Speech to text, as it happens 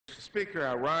Speaker,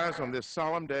 I rise on this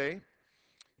solemn day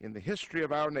in the history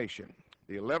of our nation,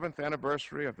 the 11th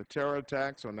anniversary of the terror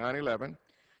attacks on 9/11,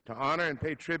 to honor and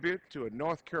pay tribute to a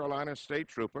North Carolina state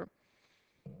trooper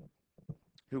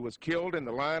who was killed in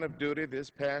the line of duty this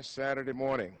past Saturday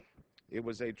morning. It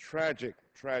was a tragic,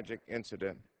 tragic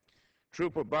incident.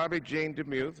 Trooper Bobby Jean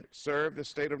Demuth served the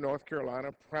state of North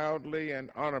Carolina proudly and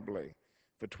honorably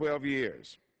for 12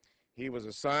 years. He was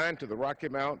assigned to the Rocky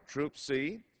Mount Troop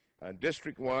C,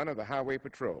 District 1 of the Highway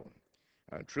Patrol.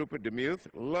 Trooper Demuth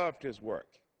loved his work.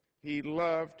 He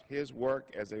loved his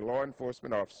work as a law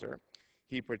enforcement officer.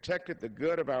 He protected the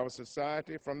good of our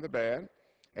society from the bad,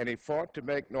 and he fought to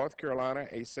make North Carolina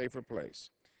a safer place.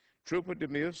 Trooper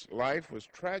Demuth's life was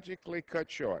tragically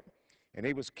cut short, and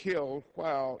he was killed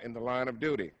while in the line of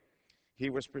duty.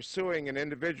 He was pursuing an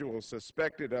individual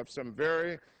suspected of some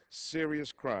very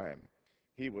serious crime.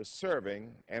 He was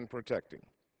serving and protecting.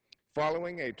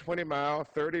 Following a 20-mile,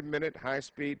 30-minute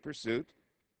high-speed pursuit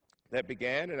that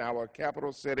began in our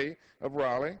capital city of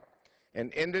Raleigh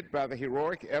and ended by the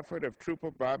heroic effort of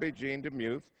Trooper Bobby Jean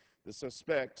Demuth, the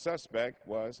suspect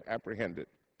was apprehended.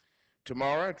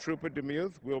 Tomorrow, Trooper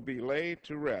Demuth will be laid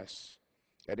to rest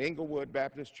at Inglewood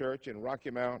Baptist Church in Rocky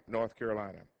Mount, North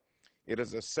Carolina. It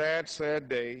is a sad, sad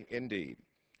day indeed.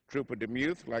 Trooper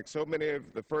Demuth, like so many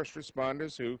of the first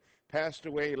responders who passed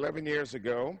away 11 years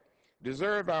ago,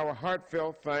 deserve our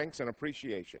heartfelt thanks and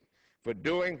appreciation for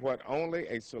doing what only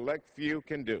a select few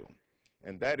can do,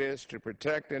 and that is to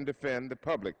protect and defend the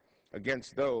public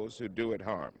against those who do it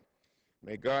harm.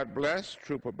 May God bless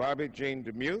Trooper Bobby Jean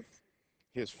Demuth,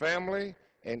 his family,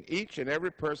 and each and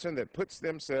every person that puts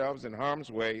themselves in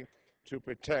harm's way to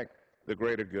protect the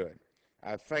greater good.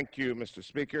 I thank you, Mr.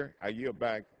 Speaker. I yield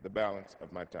back the balance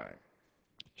of my time.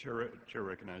 Chair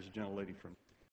recognizes the gentlelady from